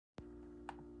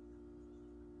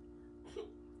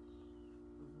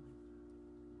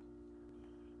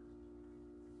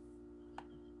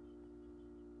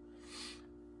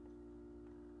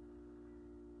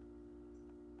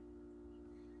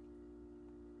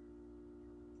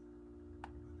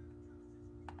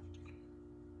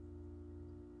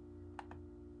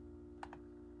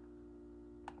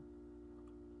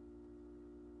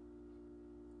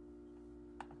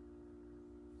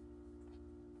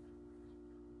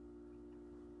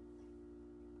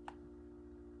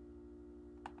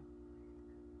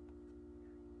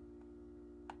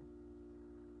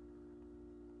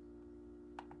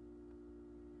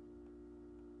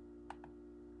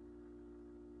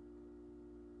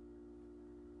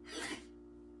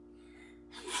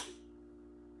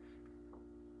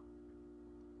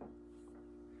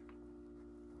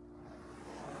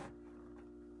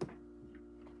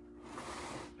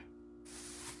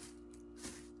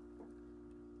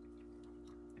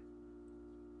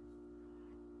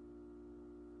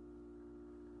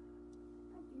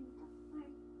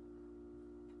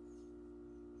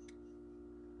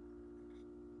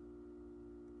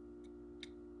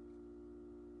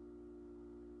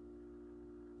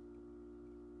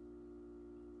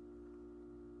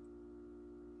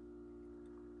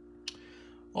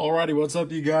Alrighty, what's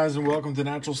up you guys, and welcome to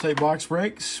Natural State Box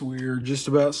Breaks. We're just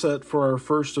about set for our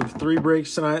first of 3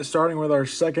 breaks tonight, starting with our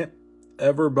second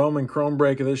ever Bowman Chrome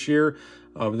break of this year.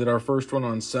 We did our first one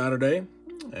on Saturday,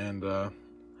 and had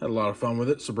a lot of fun with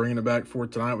it, so bringing it back for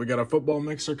tonight. We got a football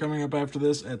mixer coming up after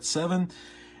this at 7,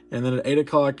 and then at 8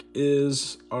 o'clock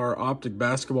is our optic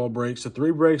basketball break. So 3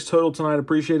 breaks total tonight.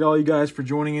 Appreciate all you guys for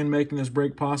joining in, making this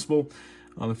break possible.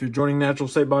 If you're joining Natural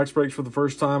State Box Breaks for the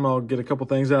first time, I'll get a couple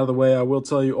things out of the way. I will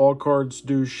tell you all cards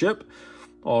do ship.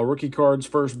 All rookie cards,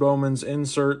 first Bowmans,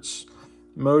 inserts,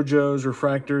 mojos,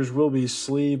 refractors will be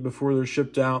sleeved before they're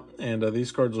shipped out, and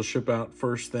these cards will ship out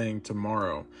first thing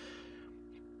tomorrow.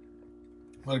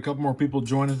 Let a couple more people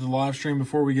join into the live stream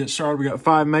before we get started. We got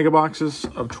 5 mega boxes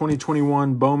of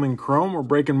 2021 Bowman Chrome. We're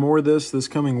breaking more of this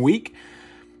coming week.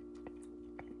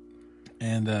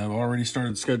 And I've already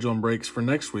started scheduling breaks for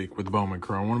next week with Bowman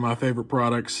Chrome. One of my favorite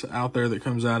products out there that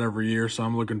comes out every year, so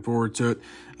I'm looking forward to it.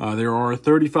 There are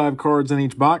 35 cards in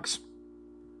each box.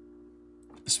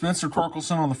 Spencer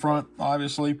Torkelson on the front,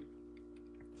 obviously.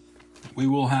 We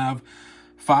will have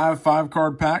 5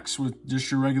 5-card packs with just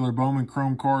your regular Bowman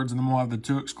Chrome cards, and then we'll have the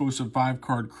 2 exclusive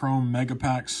 5-card Chrome Mega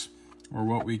Packs, or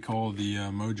what we call the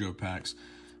Mojo Packs.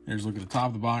 Here's a look at the top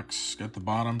of the box, got the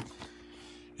bottom.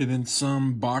 And then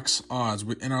some box odds.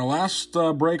 In our last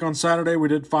break on Saturday, we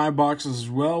did 5 boxes as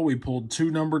well. We pulled 2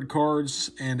 numbered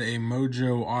cards and a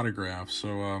Mojo autograph. So,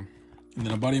 and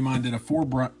then a buddy of mine did a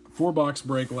 4-box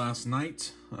break last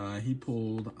night. He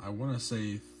pulled, I want to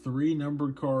say, 3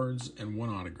 numbered cards and 1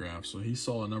 autograph. So he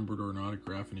saw a numbered or an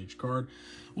autograph in each card.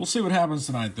 We'll see what happens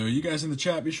tonight, though. You guys in the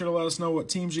chat, be sure to let us know what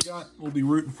teams you got. We'll be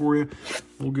rooting for you.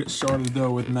 We'll get started, though,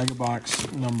 with Mega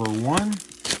Box number 1.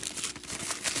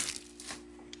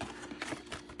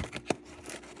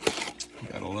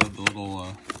 Love the little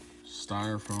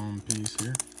styrofoam piece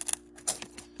here.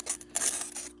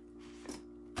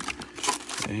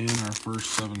 And our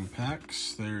first 7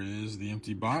 packs. There is the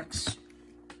empty box.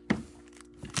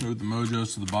 Move the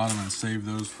mojos to the bottom and save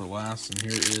those for last. And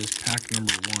here is pack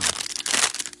number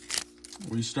 1.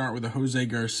 We start with a Jose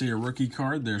Garcia rookie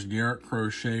card. There's Garrett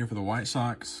Crochet for the White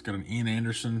Sox. Got an Ian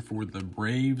Anderson for the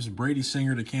Braves. Brady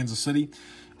Singer to Kansas City.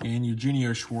 And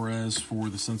Eugenio Suarez for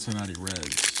the Cincinnati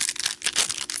Reds.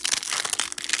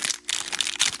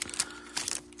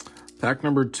 Pack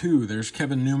number 2, there's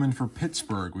Kevin Newman for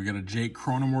Pittsburgh. We got a Jake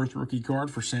Cronenworth rookie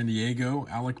card for San Diego.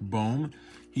 Alec Bohm.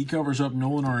 He covers up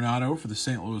Nolan Arenado for the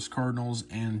St. Louis Cardinals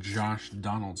and Josh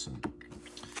Donaldson.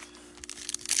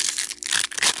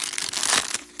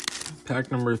 Pack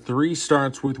number 3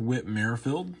 starts with Whit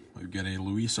Merrifield. We've got a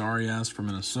Luis Arias for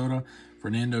Minnesota.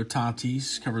 Fernando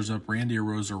Tatis covers up Randy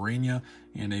Arozarena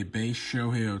and a base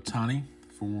Shohei Ohtani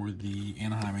for the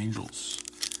Anaheim Angels.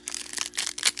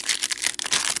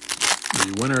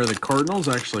 The winner of the Cardinals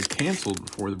actually canceled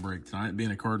before the break tonight.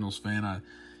 Being a Cardinals fan, I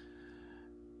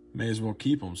may as well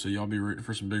keep him. So y'all be rooting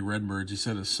for some big Redbirds. He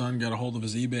said his son got a hold of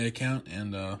his eBay account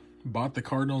and bought the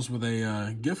Cardinals with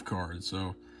a gift card.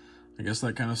 So I guess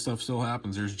that kind of stuff still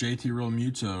happens. There's JT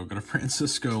Realmuto. Got a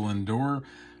Francisco Lindor.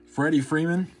 Freddie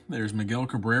Freeman. There's Miguel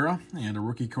Cabrera. And a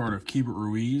rookie card of Keibert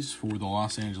Ruiz for the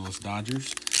Los Angeles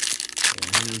Dodgers.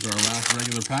 And here's our last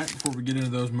regular pack. Before we get into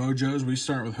those mojos, we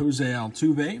start with Jose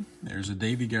Altuve. There's a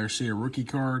Davy Garcia rookie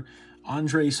card.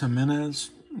 Andres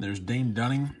Jimenez. There's Dane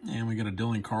Dunning. And we got a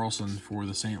Dylan Carlson for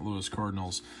the St. Louis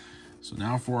Cardinals. So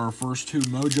now for our first 2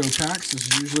 mojo packs. This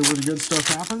is usually where the good stuff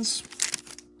happens.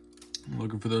 I'm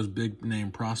looking for those big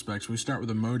name prospects. We start with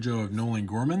a mojo of Nolan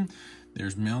Gorman.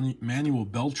 There's Manuel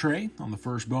Beltre on the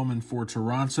first Bowman for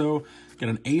Toronto. Got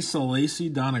an Asa Lacy,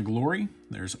 Donna Glory.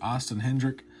 There's Austin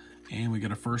Hendrick. And we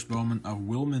got a first Bowman of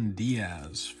Wilman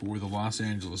Diaz for the Los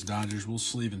Angeles Dodgers. We'll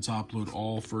sleeve and top load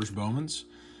all first Bowmans.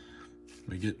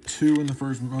 We get 2 in the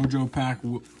first mojo pack.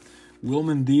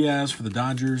 Wilman Diaz for the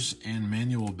Dodgers and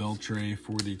Manuel Beltre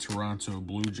for the Toronto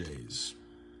Blue Jays.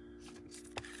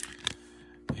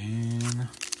 And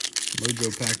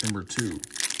mojo pack number 2.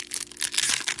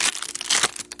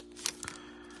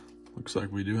 Looks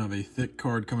like we do have a thick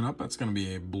card coming up. That's going to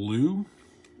be a blue.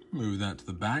 Move that to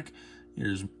the back.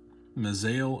 Here's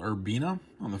Mazael Urbina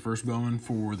on the first Bowman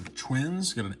for the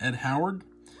Twins. Got an Ed Howard.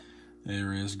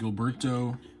 There is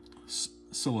Gilberto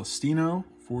Celestino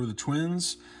for the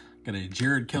Twins. Got a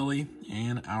Jared Kelly.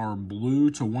 And our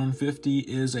blue to 150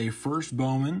 is a first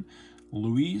Bowman,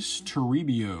 Luis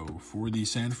Toribio for the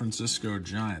San Francisco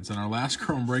Giants. In our last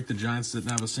Chrome break, the Giants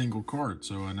didn't have a single card,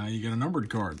 so now you get a numbered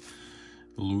card.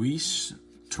 Luis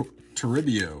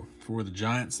Toribio for the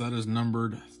Giants. That is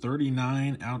numbered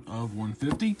 39 out of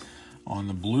 150. On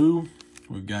the blue,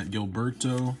 we've got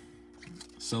Gilberto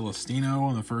Celestino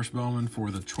on the first Bowman for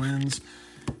the Twins.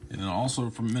 And then also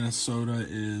from Minnesota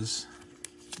is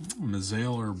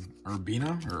Mazael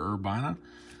Urbina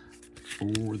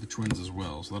for the Twins as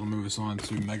well. So that'll move us on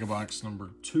to Mega Box number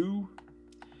 2.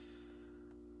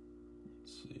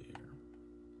 Let's see here.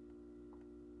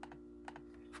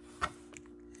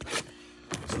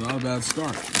 So not a bad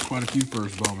start. Quite a few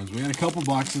first Bowmans. We had a couple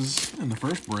boxes in the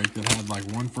first break that had like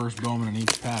one first Bowman in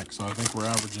each pack. So I think we're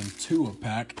averaging 2 a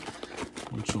pack,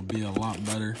 which will be a lot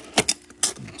better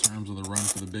in terms of the run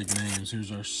for the big names.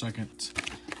 Here's our second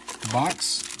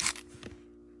box.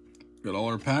 Got all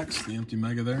our packs, the empty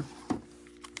Mega there.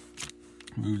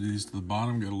 Move these to the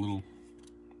bottom, got a little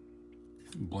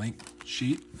blank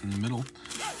sheet in the middle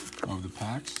of the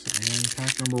packs. And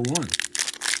pack number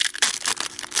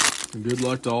 1. Good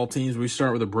luck to all teams. We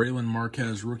start with a Braylon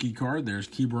Marquez rookie card. There's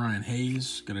Ke'Bryan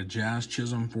Hayes. Got a Jazz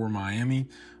Chisholm for Miami.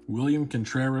 William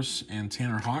Contreras and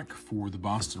Tanner Houck for the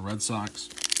Boston Red Sox.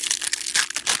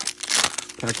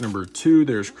 Pack number 2,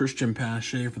 there's Christian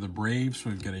Pache for the Braves.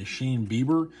 We've got a Shane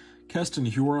Bieber. Keston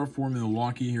Hiura for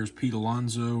Milwaukee. Here's Pete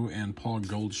Alonso and Paul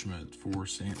Goldschmidt for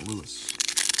St. Louis.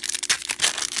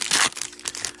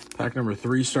 Pack number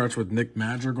 3 starts with Nick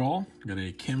Madrigal. Got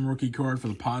a Kim rookie card for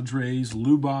the Padres,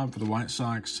 Lou Bob for the White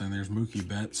Sox, and there's Mookie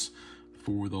Betts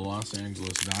for the Los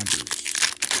Angeles Dodgers.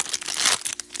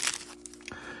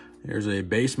 There's a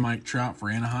base Mike Trout for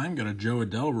Anaheim. Got a Joe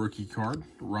Adell rookie card.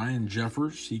 Ryan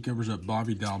Jeffers, he covers up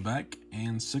Bobby Dalbec,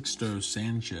 and Sixto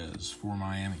Sanchez for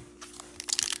Miami.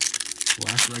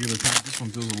 Last regular pack. This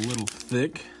one feels a little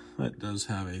thick. That does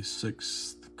have a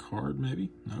 6th card, maybe.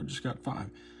 No, just got 5.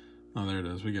 Oh, there it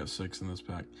is. We got 6 in this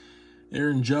pack.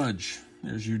 Aaron Judge.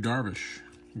 There's Yu Darvish.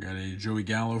 Got a Joey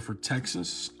Gallo for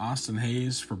Texas. Austin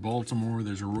Hayes for Baltimore.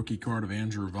 There's a rookie card of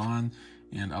Andrew Vaughn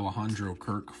and Alejandro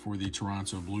Kirk for the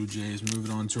Toronto Blue Jays.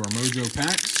 Moving on to our Mojo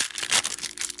packs.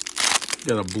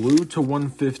 Got a blue to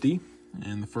 150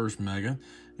 in the first Mega.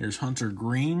 There's Hunter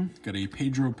Green. Got a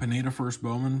Pedro Pineda first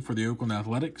Bowman for the Oakland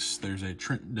Athletics. There's a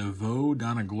Trent DeVoe,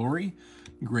 Donna Glory,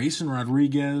 Grayson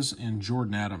Rodriguez, and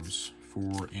Jordan Adams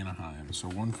for Anaheim. So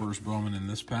 1 first Bowman in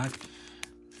this pack.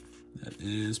 That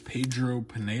is Pedro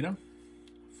Pineda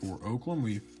for Oakland.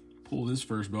 We pulled his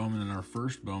first Bowman in our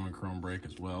first Bowman Chrome break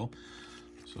as well.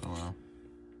 So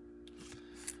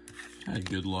had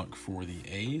good luck for the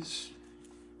A's.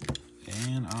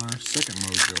 And our second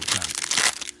Mojo pack.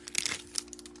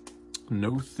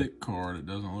 No thick card, it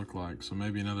doesn't look like. So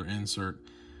maybe another insert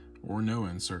or no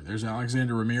insert. There's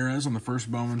Alexander Ramirez on the first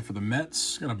Bowman for the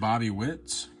Mets. Got a Bobby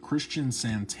Witt. Christian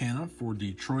Santana for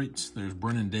Detroit. There's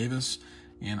Brennan Davis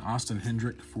and Austin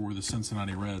Hendrick for the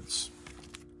Cincinnati Reds.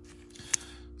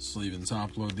 Sleeve and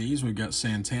top load these. We've got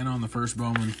Santana on the first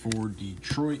Bowman for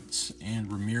Detroit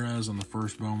and Ramirez on the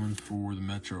first Bowman for the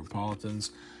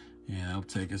Metropolitans. And that'll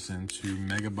take us into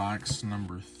Mega Box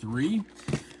number 3.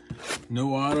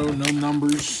 No auto, no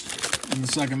numbers in the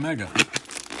second Mega.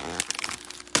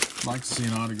 Like to see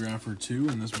an autograph or 2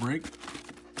 in this break.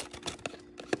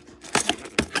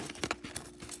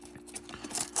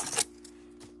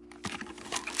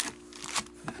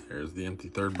 There's the empty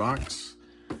third box.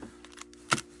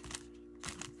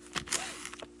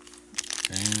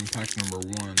 And pack number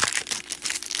 1.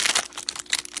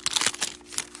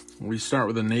 We start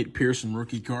with a Nate Pearson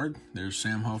rookie card. There's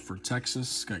Sam Huff for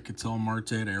Texas. Got Ketel Marte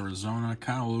to Arizona.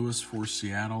 Kyle Lewis for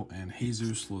Seattle. And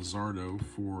Jesus Luzardo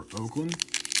for Oakland.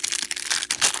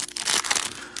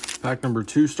 Pack number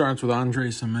 2 starts with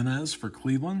Andres Jimenez for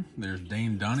Cleveland. There's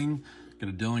Dane Dunning. Got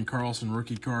a Dylan Carlson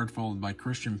rookie card, followed by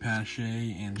Christian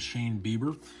Pache and Shane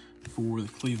Bieber for the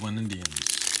Cleveland Indians.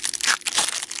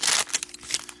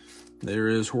 There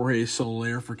is Jorge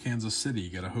Soler for Kansas City.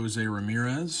 Got a Jose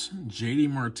Ramirez.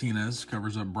 JD Martinez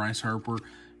covers up Bryce Harper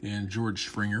and George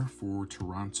Springer for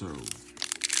Toronto.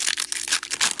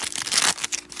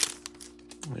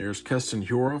 There's Keston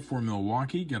Hiura for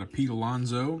Milwaukee. Got a Pete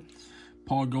Alonso.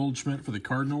 Paul Goldschmidt for the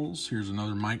Cardinals. Here's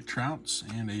another Mike Trout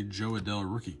and a Joe Adell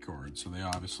rookie card. So they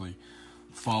obviously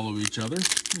follow each other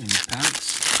in the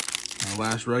packs.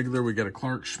 Last regular, we got a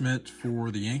Clark Schmidt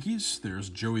for the Yankees. There's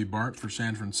Joey Bart for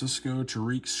San Francisco.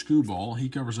 Tariq Skubal, he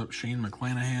covers up Shane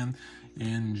McClanahan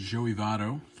and Joey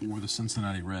Votto for the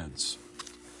Cincinnati Reds.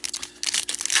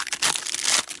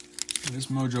 In this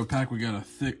Mojo pack, we got a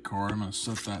thick card. I'm going to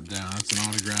set that down. That's an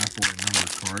autograph or a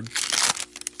numbered card.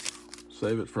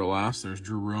 Save it for last. There's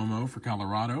Drew Romo for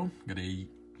Colorado. Got a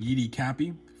Yeedy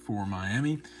Cappy for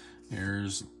Miami.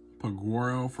 There's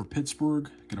Paguaro for Pittsburgh.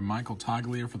 Got a Michael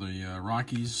Toglia for the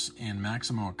Rockies. And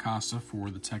Maximo Acosta for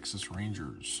the Texas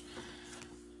Rangers.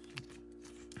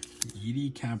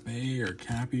 Yeedy Cappy or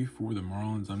Cappy for the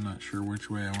Marlins. I'm not sure which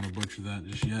way I want to butcher that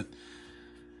just yet.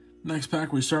 Next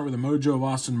pack, we start with a Mojo of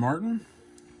Austin Martin.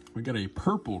 We got a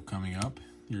purple coming up.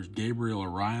 Here's Gabriel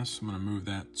Arias. I'm going to move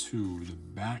that to the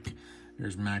back.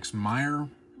 There's Max Meyer.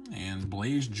 And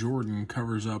Blaze Jordan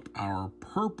covers up our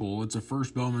purple. It's a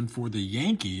first Bowman for the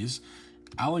Yankees.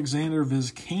 Alexander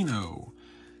Vizcaino,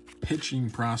 pitching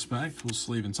prospect. We'll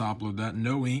sleeve and top load that.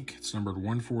 No ink. It's numbered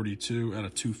 142 out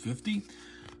of 250.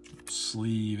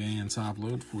 Sleeve and top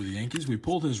load for the Yankees. We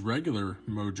pulled his regular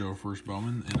Mojo first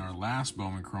Bowman in our last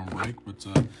Bowman Chrome break, but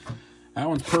that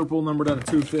one's purple, numbered out of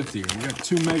 250. We got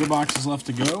 2 mega boxes left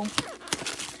to go.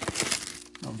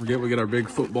 Don't forget, we got our big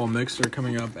football mixer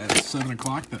coming up at 7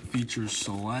 o'clock that features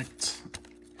select.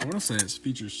 I want to say it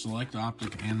features select,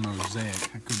 optic, and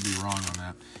mosaic. I could be wrong on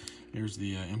that. Here's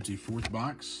the empty 4th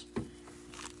box.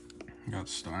 Got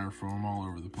styrofoam all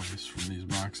over the place from these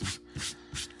boxes.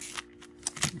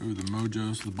 Move the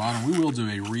Mojos to the bottom. We will do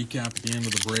a recap at the end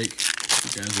of the break.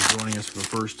 If you guys are joining us for the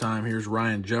first time, here's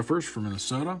Ryan Jeffers from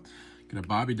Minnesota. Got a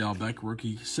Bobby Dalbec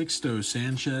rookie. Sixto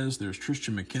Sanchez. There's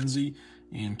Tristan McKenzie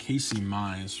and Casey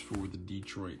Mize for the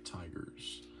Detroit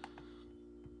Tigers.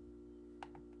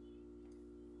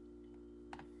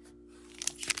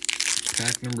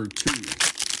 Pack number 2.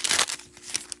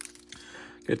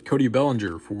 Got Cody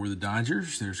Bellinger for the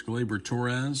Dodgers. There's Gleyber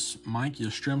Torres, Mike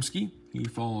Yastrzemski. He's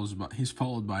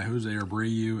followed by Jose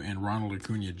Abreu and Ronald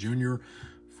Acuna Jr.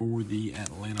 for the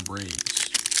Atlanta Braves.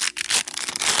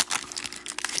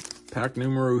 Pack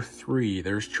number 3.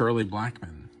 There's Charlie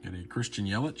Blackmon. Got a Christian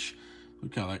Yelich.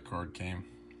 Look how that card came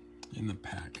in the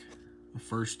pack. The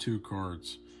first 2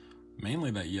 cards,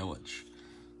 mainly that Yelich.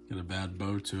 Got a bad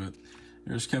bow to it.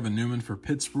 There's Kevin Newman for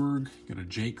Pittsburgh. Got a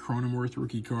Jake Cronenworth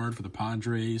rookie card for the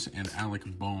Padres and Alec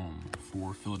Bohm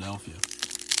for Philadelphia.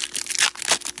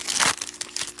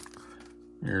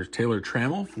 There's Taylor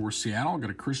Trammell for Seattle.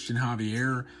 Got a Christian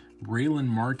Javier, Braylon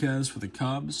Marquez for the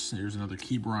Cubs. There's another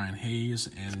Key Brian Hayes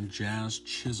and Jazz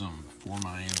Chisholm for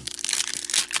Miami.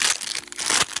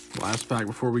 Last pack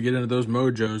before we get into those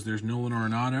Mojos, there's Nolan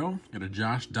Arenado. Got a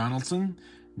Josh Donaldson,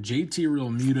 JT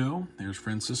Realmuto. There's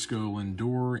Francisco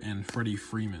Lindor and Freddie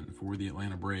Freeman for the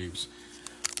Atlanta Braves.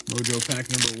 Mojo pack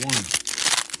number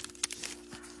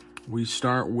 1. We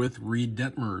start with Reed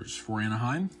Detmers for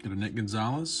Anaheim. Got a Nick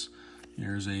Gonzalez.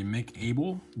 There's a Mick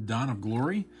Abel, Dawn of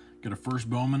Glory. Got a first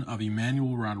Bowman of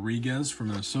Emmanuel Rodriguez from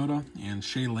Minnesota and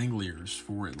Shea Langeliers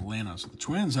for Atlanta. So the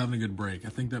Twins having a good break. I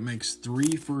think that makes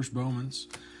 3 first Bowmans.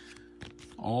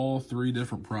 All 3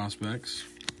 different prospects.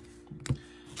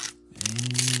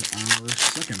 And our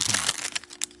second pack,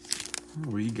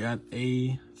 we got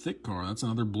a thick card. That's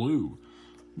another blue.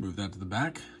 Move that to the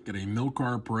back. Got a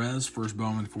Milcar Perez, first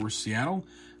Bowman for Seattle.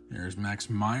 There's Max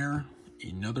Meyer,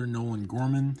 another Nolan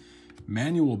Gorman,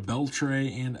 Manuel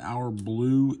Beltre, and our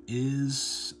blue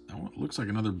is, oh, it looks like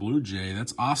another Blue Jay.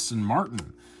 That's Austin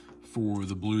Martin for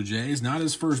the Blue Jays. Not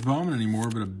his first Bowman anymore,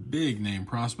 but a big name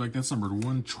prospect. That's numbered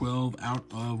 112 out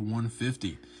of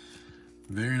 150.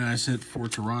 Very nice hit for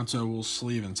Toronto. We'll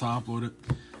sleeve and top load it.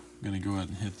 I'm going to go ahead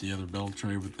and hit the other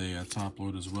Beltre with a top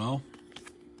load as well.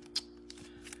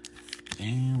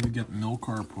 And we got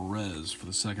Milcar Perez for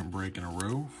the second break in a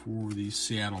row for the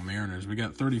Seattle Mariners. We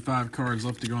got 35 cards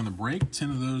left to go on the break.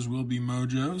 10 of those will be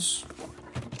Mojos.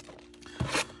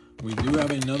 We do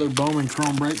have another Bowman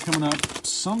Chrome break coming up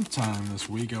sometime this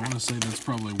week. I want to say that's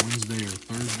probably Wednesday or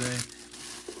Thursday,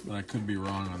 but I could be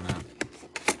wrong on that.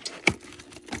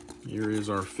 Here is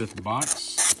our 5th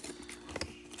box.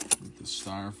 Get the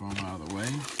styrofoam out of the way.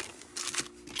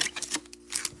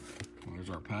 There's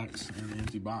our packs and the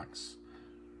empty box.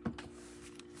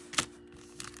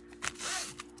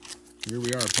 Here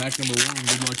we are, pack number 1.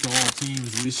 Good luck to all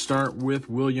teams. We start with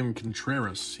William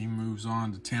Contreras. He moves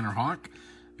on to Tanner Houck.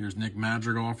 There's Nick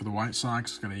Madrigal for the White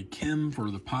Sox. Got a Kim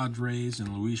for the Padres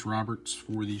and Luis Roberts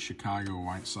for the Chicago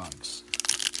White Sox.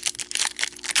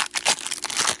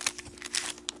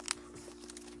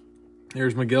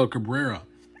 There's Miguel Cabrera.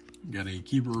 Got a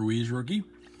Keeper Ruiz rookie.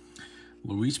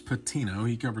 Luis Patino.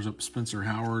 He covers up Spencer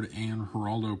Howard and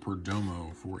Geraldo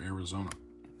Perdomo for Arizona.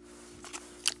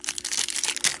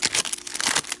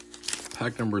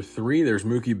 Pack number 3, there's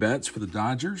Mookie Betts for the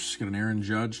Dodgers. Got an Aaron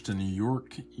Judge to New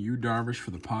York. Yu Darvish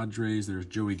for the Padres. There's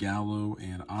Joey Gallo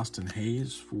and Austin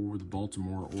Hayes for the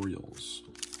Baltimore Orioles.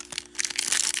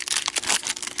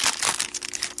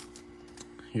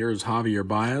 Here's Javier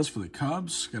Baez for the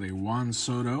Cubs. Got a Juan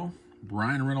Soto.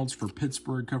 Brian Reynolds for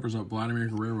Pittsburgh. Covers up Vladimir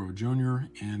Guerrero Jr.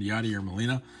 and Yadier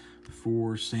Molina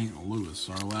for St. Louis.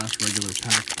 Our last regular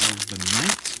pack of the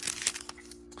night.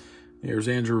 There's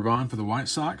Andrew Vaughn for the White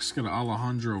Sox. Got an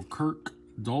Alejandro Kirk,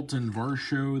 Dalton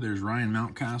Varsho. There's Ryan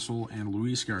Mountcastle and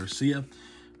Luis Garcia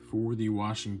for the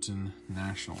Washington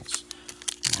Nationals.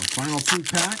 Our final 2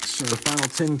 packs, or the final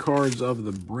 10 cards of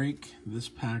the break. This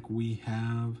pack we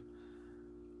have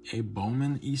a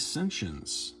Bowman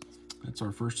Ascensions. That's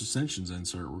our first Ascensions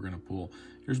insert we're going to pull.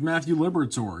 Here's Matthew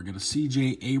Liberatore. Got a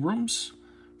C.J. Abrams.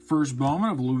 First Bowman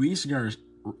of Luis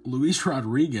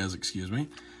Rodriguez, excuse me.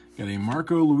 Got a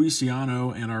Marco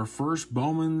Luciano, and our first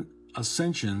Bowman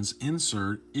Ascensions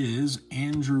insert is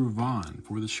Andrew Vaughn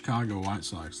for the Chicago White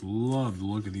Sox. Love the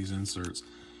look of these inserts.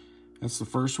 That's the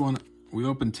first one. We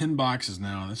opened 10 boxes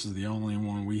now. This is the only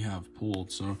one we have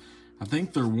pulled. So I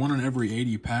think they're 1 in every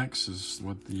 80 packs is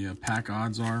what the pack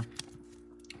odds are.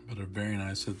 But a very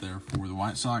nice hit there for the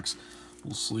White Sox.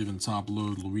 We'll sleeve and top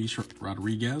load Luis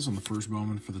Rodriguez on the first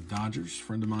Bowman for the Dodgers. A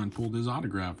friend of mine pulled his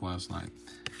autograph last night.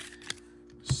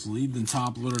 Sleeved and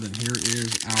top loaded, and here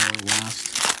is our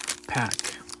last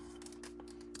pack.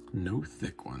 No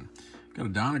thick one. Got a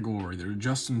Donegal there.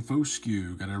 Justin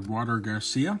Foscue. Got Eduardo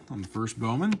Garcia on the first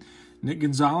Bowman. Nick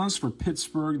Gonzalez for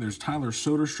Pittsburgh. There's Tyler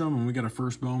Soderstrom, and we got a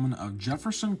first Bowman of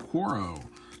Jefferson Quoro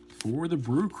for the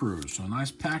Brew Crew. So a nice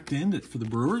pack to end it for the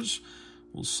Brewers.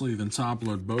 We'll sleeve and top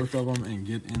load both of them and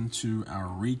get into our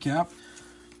recap.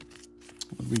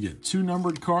 We get 2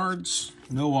 numbered cards,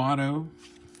 no auto.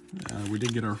 We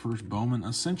did get our first Bowman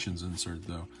Ascensions insert,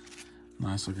 though.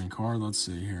 Nice looking card. Let's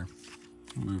see here.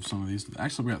 Move some of these.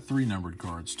 Actually, we got 3 numbered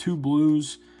cards. 2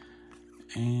 blues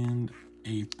and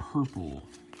a purple.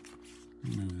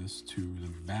 Move this to the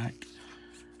back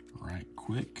right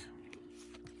quick.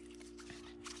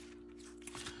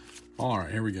 All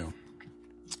right, here we go.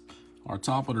 Our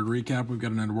top-loaded recap, we've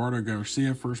got an Eduardo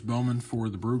Garcia, first Bowman for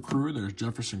the Brew Crew. There's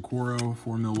Jefferson Quoro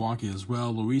for Milwaukee as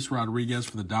well. Luis Rodriguez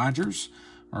for the Dodgers.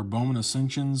 Our Bowman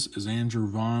Ascensions is Andrew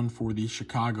Vaughn for the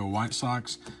Chicago White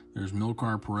Sox. There's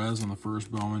Milcar Perez on the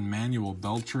first Bowman. Manuel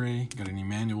Beltre. Got an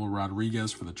Emmanuel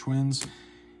Rodriguez for the Twins.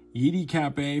 Yedi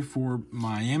Cape for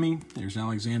Miami. There's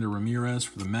Alexander Ramirez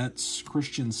for the Mets.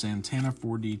 Christian Santana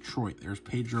for Detroit. There's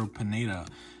Pedro Pineda.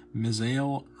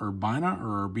 Misael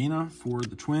Urbina for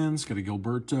the Twins. Got a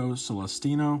Gilberto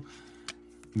Celestino.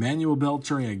 Manuel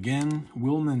Beltre again.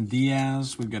 Wilman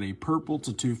Diaz. We've got a purple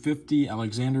to 250.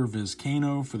 Alexander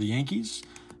Vizcaino for the Yankees.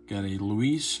 Got a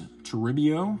Luis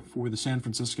Toribio for the San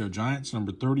Francisco Giants,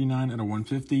 number 39 at a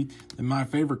 150. And my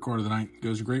favorite card of the night,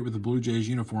 goes great with the Blue Jays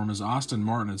uniform, is Austin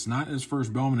Martin. It's not his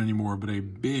first Bowman anymore, but a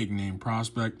big name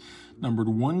prospect, numbered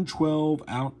 112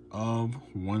 out of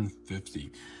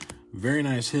 150. Very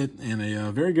nice hit and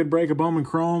a very good break of Bowman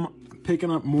Chrome.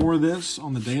 Picking up more of this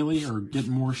on the daily, or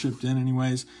getting more shipped in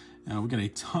anyways. We got a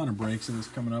ton of breaks in this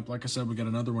coming up. Like I said, we got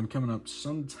another one coming up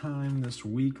sometime this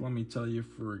week. Let me tell you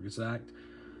for exact.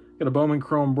 Got a Bowman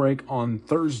Chrome break on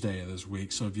Thursday of this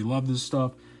week. So if you love this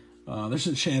stuff, there's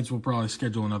a chance we'll probably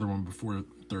schedule another one before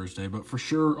Thursday. But for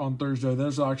sure on Thursday,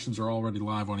 those auctions are already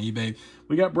live on eBay.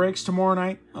 We got breaks tomorrow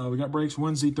night. We got breaks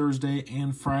Wednesday, Thursday,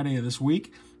 and Friday of this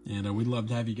week. And we'd love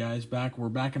to have you guys back. We're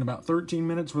back in about 13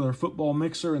 minutes with our football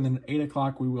mixer. And then at 8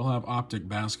 o'clock, we will have Optic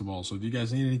basketball. So if you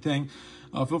guys need anything,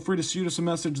 feel free to shoot us a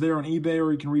message there on eBay,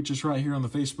 or you can reach us right here on the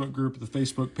Facebook group, the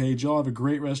Facebook page. Y'all have a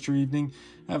great rest of your evening.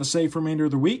 Have a safe remainder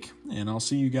of the week, and I'll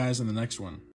see you guys in the next one.